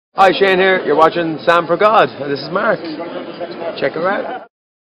Hi, Shane here. You're watching Sam for God. This is Mark. Check her out.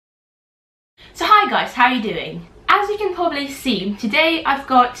 So hi guys, how are you doing? As you can probably see, today I've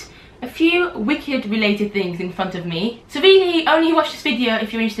got a few Wicked related things in front of me. So really, only watch this video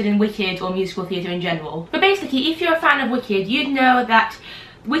if you're interested in Wicked or musical theatre in general. But basically, if you're a fan of Wicked, you'd know that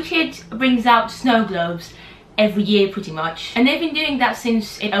Wicked brings out snow globes every year pretty much, and they've been doing that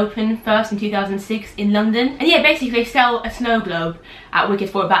since it opened first in 2006 in London. And yeah, basically they sell a snow globe at Wicked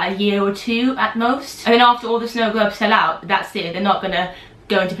for about a year or two at most, and then after all the snow globes sell out, that's it, they're not gonna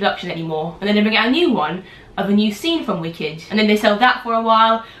go into production anymore, and then they bring out a new one of a new scene from Wicked, and then they sell that for a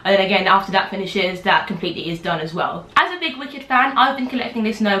while, and then again after that finishes, that completely is done as well. As a big Wicked fan, I've been collecting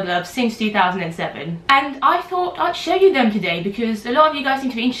these snow globes since 2007, and I thought I'd show you them today because a lot of you guys seem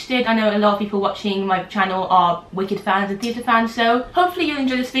to be interested. I know a lot of people watching my channel are Wicked fans and theatre fans, so hopefully you'll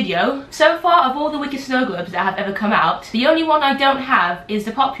enjoy this video. So far, of all the Wicked snow globes that have ever come out, the only one I don't have is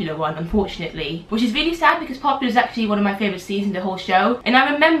the popular one, unfortunately, which is really sad because popular is actually one of my favourite scenes in the whole show, and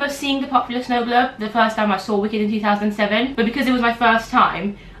I remember seeing the popular snow globe the first time I saw Wicked in 2007, but because it was my first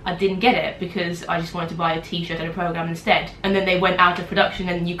time, I didn't get it because I just wanted to buy a t-shirt and a programme instead. And then they went out of production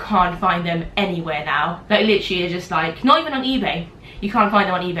and you can't find them anywhere now. Like literally, they're just like, not even on eBay. You can't find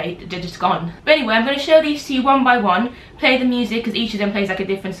them on eBay, they're just gone. But anyway, I'm going to show these to you one by one, play the music because each of them plays like a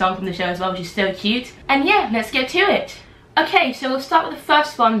different song from the show as well, which is so cute. And yeah, let's get to it. Okay, so we'll start with the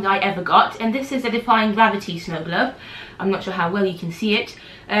first one that I ever got, and this is a Defying Gravity snow globe. I'm not sure how well you can see it.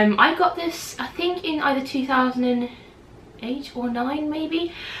 I got this, I think, in either 2008 or 9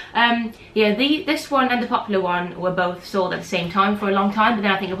 maybe. Yeah, this one and the popular one were both sold at the same time for a long time, but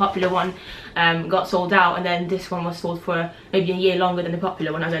then I think the popular one got sold out, and then this one was sold for maybe a year longer than the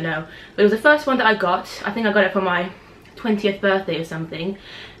popular one, I don't know. But it was the first one that I got. I think I got it for my 20th birthday or something.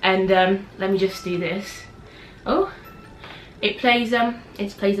 And let me just do this. Oh, it plays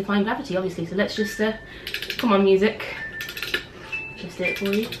Defying Gravity, obviously, so let's just come on, music, just do it for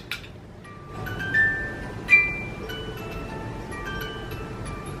you.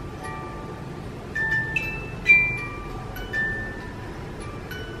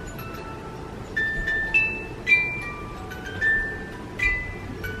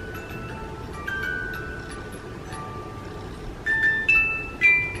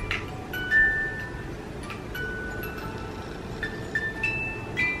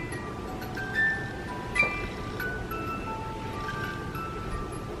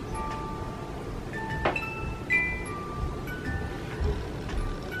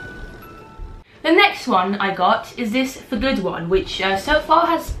 The next one I got is this For Good one, which so far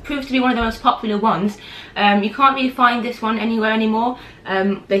has proved to be one of the most popular ones. You can't really find this one anywhere anymore.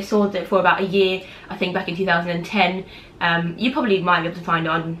 They sold it for about a year, I think back in 2010. You probably might be able to find it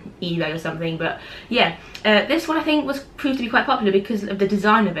on eBay or something, but yeah. This one I think was proved to be quite popular because of the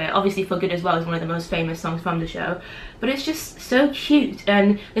design of it. Obviously For Good as well is one of the most famous songs from the show, but it's just so cute.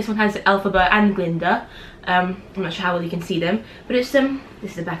 And this one has Elphaba and Glinda. I'm not sure how well you can see them, but it's this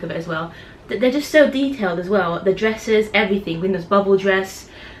is the back of it as well. They're just so detailed as well. The dresses, everything. Glinda's bubble dress,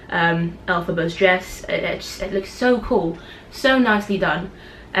 Elphaba's dress. It looks so cool, so nicely done.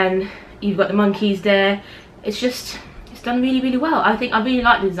 And you've got the monkeys there. It's done really, really well. I think I really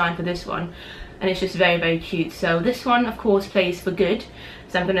like the design for this one, and it's just very, very cute. So this one, of course, plays For Good.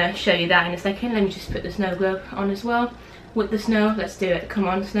 So I'm gonna show you that in a second. Let me just put the snow globe on as well. With the snow, let's do it. Come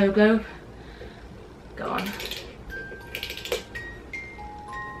on, snow globe. Go on.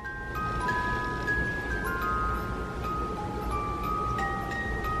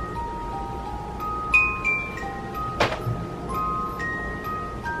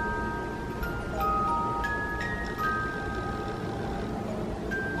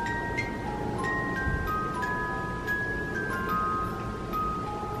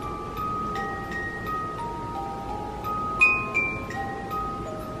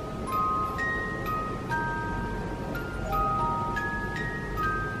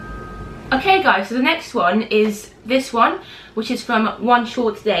 Okay guys, so the next one is this one, which is from One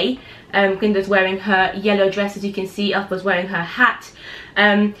Short Day. Glinda's wearing her yellow dress, as you can see. Elphaba's wearing her hat.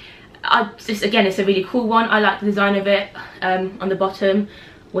 Again, it's a really cool one. I like the design of it on the bottom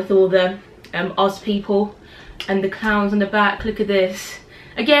with all the Oz people and the clowns on the back. Look at this.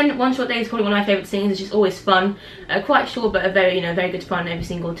 Again, One Short Day is probably one of my favourite scenes. It's just always fun. Quite short, but a very, very good fun every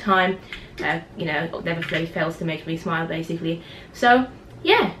single time. Never fails to make me smile, basically. So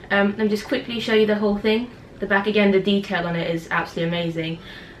yeah, let me just quickly show you the whole thing. The back, again, the detail on it is absolutely amazing.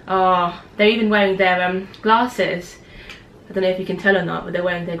 Oh, they're even wearing their glasses. I don't know if you can tell or not, but they're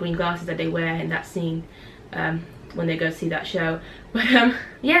wearing their green glasses that they wear in that scene. when they go see that show. But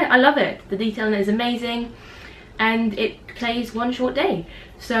yeah, I love it. The detail in it is amazing, and it plays One Short Day.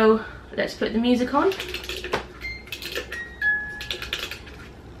 So let's put the music on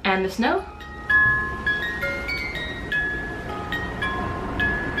and the snow.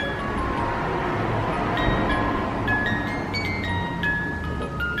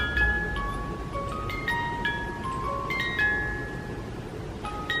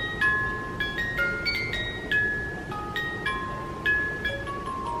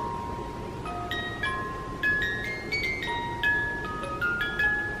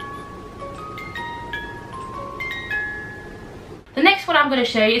 The next one I'm going to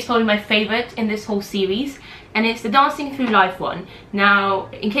show you is probably my favourite in this whole series, and it's the Dancing Through Life one. Now,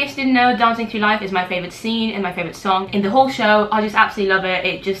 in case you didn't know, Dancing Through Life is my favourite scene and my favourite song in the whole show. I just absolutely love it.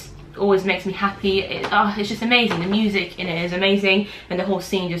 It just always makes me happy. It's just amazing. The music in it is amazing, and the whole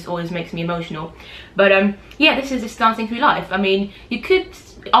scene just always makes me emotional. But yeah, this is Dancing Through Life. I mean, you could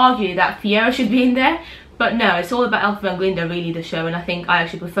argue that Fiero should be in there, but no, it's all about Elphaba and Glinda, really, the show, and I think I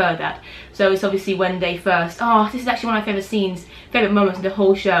actually prefer that. So it's obviously when they first... Oh, this is actually one of my favourite scenes, favourite moments in the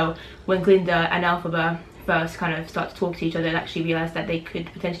whole show, when Glinda and Elphaba first kind of start to talk to each other and actually realise that they could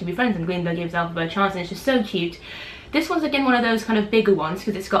potentially be friends, and Glinda gives Elphaba a chance, and it's just so cute. This one's again one of those kind of bigger ones,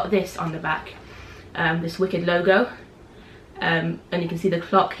 because it's got this on the back, this Wicked logo, and you can see the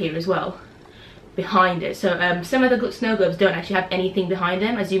clock here as well behind it. So some of the snow globes don't actually have anything behind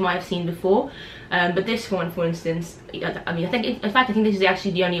them, as you might have seen before, but this one, for instance, I mean, I think in fact I think this is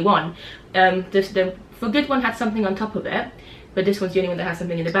actually the only one. The For Good one had something on top of it, but this one's the only one that has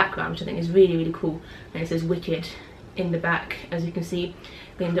something in the background, which I think is really, really cool. And it says Wicked in the back, as you can see.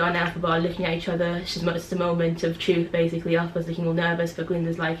 Glinda and Elphaba are looking at each other. It's just a moment of truth, basically. Elphaba's looking all nervous, but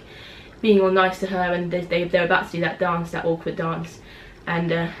Glinda's like being all nice to her, and they're about to do that dance, that awkward dance.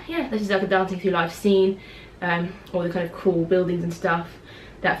 And yeah, this is like a Dancing Through Life scene, all the kind of cool buildings and stuff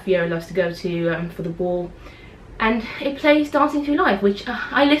that Fiero loves to go to for the ball. And it plays Dancing Through Life, which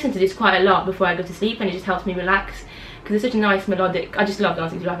I listen to this quite a lot before I go to sleep, and it just helps me relax, because it's such a nice melodic... I just love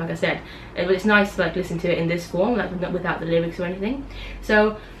Dancing Through Life, like I said, but it's nice to like listen to it in this form, like without the lyrics or anything.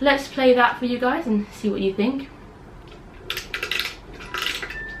 So let's play that for you guys and see what you think.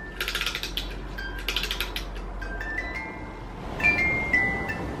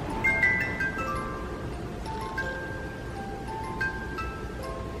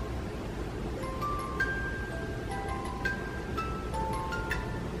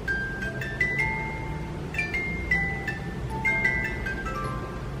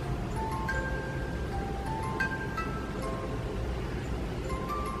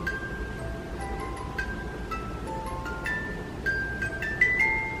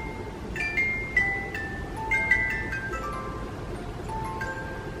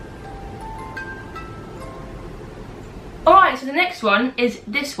 Alright, so the next one is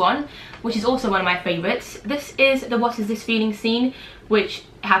this one, which is also one of my favourites. This is the What Is This Feeling scene, which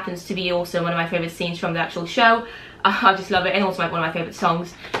happens to be also one of my favourite scenes from the actual show. I just love it, and also one of my favourite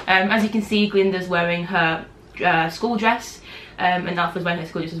songs. As you can see, Glinda's wearing her school dress, and Elphaba's wearing her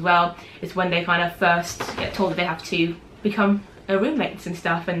school dress as well. It's when they kind of first get told that they have to become roommates and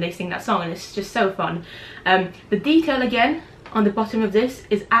stuff, and they sing that song, and it's just so fun. The detail again on the bottom of this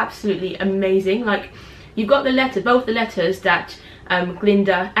is absolutely amazing. Like, you've got the letter, both the letters that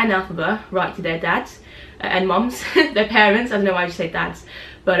Glinda and Elphaba write to their dads and moms, their parents. I don't know why I just say dads,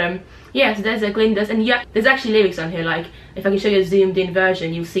 but yeah, so there's Glinda's, and yeah, there's actually lyrics on here. Like, if I can show you a zoomed in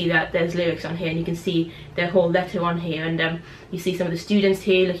version, you'll see that there's lyrics on here, and you can see their whole letter on here, and you see some of the students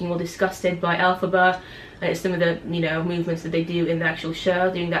here looking all disgusted by Elphaba. It's some of the, you know, movements that they do in the actual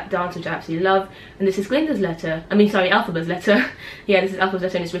show, doing that dance, which I absolutely love. And this is Glinda's letter, I mean, sorry, Elphaba's letter. Yeah, this is Elphaba's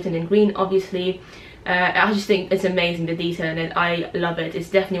letter, and it's written in green, obviously. I just think it's amazing, the detail in it. I love it.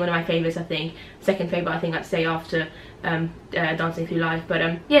 It's definitely one of my favourites, I think. Second favourite, I think I'd say, after Dancing Through Life.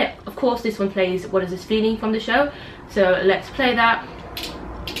 But yeah, of course this one plays What Is This Feeling from the show. So let's play that.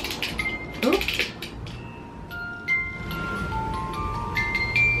 Ooh.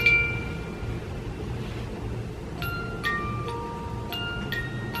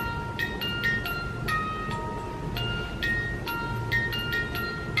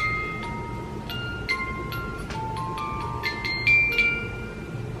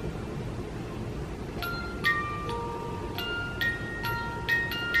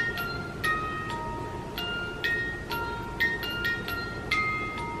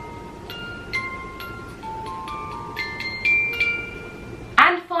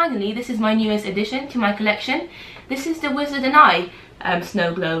 Finally, this is my newest addition to my collection. This is The Wizard and I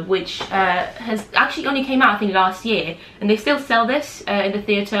snow globe, which has actually only came out I think last year, and they still sell this in the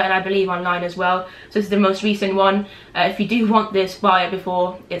theatre and I believe online as well. So this is the most recent one. If you do want this, buy it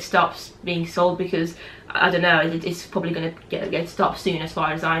before it stops being sold, because I don't know, it's probably going to get stopped soon as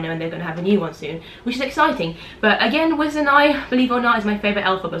far as I know, and they're going to have a new one soon, which is exciting. But again, Wizard and I, believe it or not, is my favourite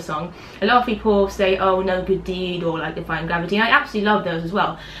Elphaba song. A lot of people say, oh, No Good Deed or like Defying Gravity, and I absolutely love those as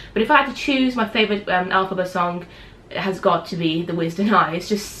well. But if I had to choose my favourite Elphaba song, it has got to be the Wizard and I. It's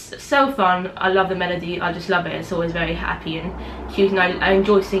just so fun. I love the melody, I just love it. It's always very happy and cute, and I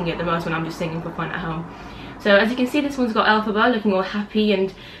enjoy singing it the most when I'm just singing for fun at home. So as you can see, this one's got Elphaba looking all happy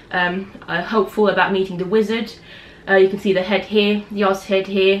and hopeful about meeting the wizard. You can see the head here, the Oz head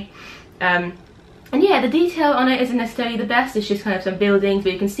here. And yeah, the detail on it isn't necessarily the best. It's just kind of some buildings,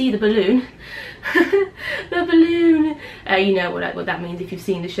 but you can see the balloon. The balloon! You know what that means if you've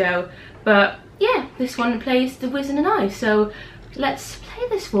seen the show. But yeah, this one plays the Wizard and I. So let's play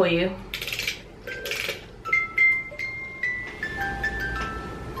this for you.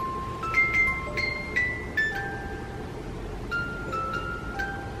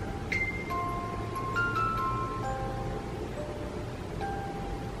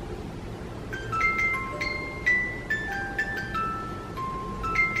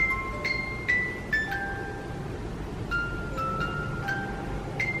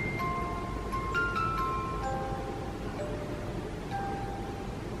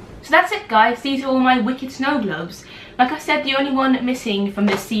 So that's it guys, these are all my Wicked snow globes. Like I said, the only one missing from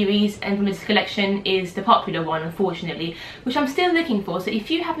this series and from this collection is the popular one, unfortunately, which I'm still looking for. So if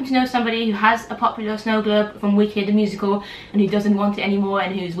you happen to know somebody who has a popular snow globe from Wicked the musical and who doesn't want it anymore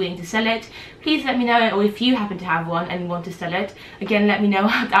and who's willing to sell it, please let me know. Or if you happen to have one and want to sell it, again let me know.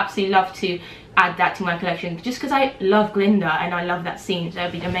 I'd absolutely love to add that to my collection, just because I love Glinda and I love that scene, so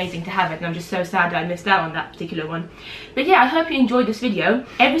it'd be amazing to have it, and I'm just so sad that I missed out on that particular one. But yeah, I hope you enjoyed this video.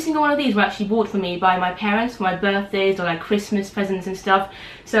 Every single one of these were actually bought for me by my parents for my birthdays or like Christmas presents and stuff,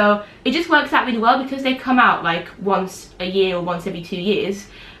 so it just works out really well because they come out like once a year or once every 2 years.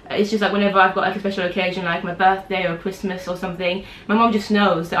 It's just like whenever I've got like a special occasion like my birthday or Christmas or something, my mom just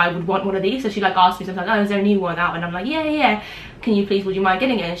knows that I would want one of these, so she like asks me sometimes, oh, is there a new one out? And I'm like, yeah, can you please, would you mind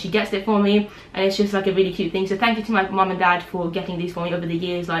getting it? And she gets it for me, and it's just like a really cute thing. So thank you to my mom and dad for getting these for me over the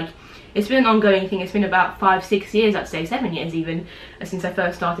years. Like, it's been an ongoing thing. It's been about 5-6 years, I'd say 7 years even, since I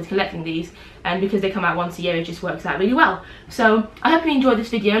first started collecting these, and because they come out once a year, it just works out really well. So I hope you enjoyed this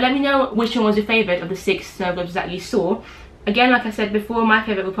video. Let me know which one was your favourite of the 6 snow globes that you saw. Again, like I said before, my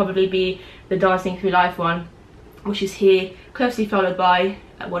favourite will probably be the Dancing Through Life one, which is here, closely followed by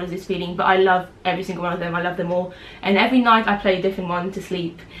What Is This Feeling? But I love every single one of them. I love them all, and every night I play a different one to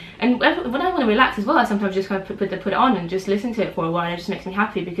sleep. And when I want to relax as well, I sometimes just kind of put it on and just listen to it for a while, and it just makes me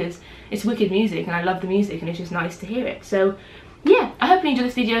happy because it's wicked music and I love the music and it's just nice to hear it. So yeah, I hope you enjoyed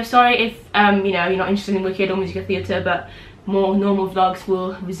this video. Sorry if you know, you're not interested in Wicked or musical theatre, but more normal vlogs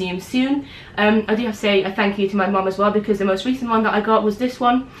will resume soon. I do have to say a thank you to my mum as well, because the most recent one that I got was this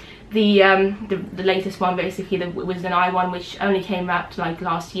one, the latest one, basically, the Wizard and I one, which only came out like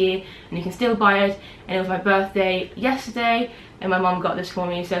last year, and you can still buy it, and it was my birthday yesterday and my mum got this for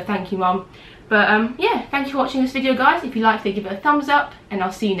me, so thank you mum. But yeah, thank you for watching this video guys. If you liked it, give it a thumbs up, and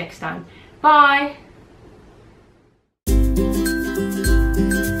I'll see you next time. Bye.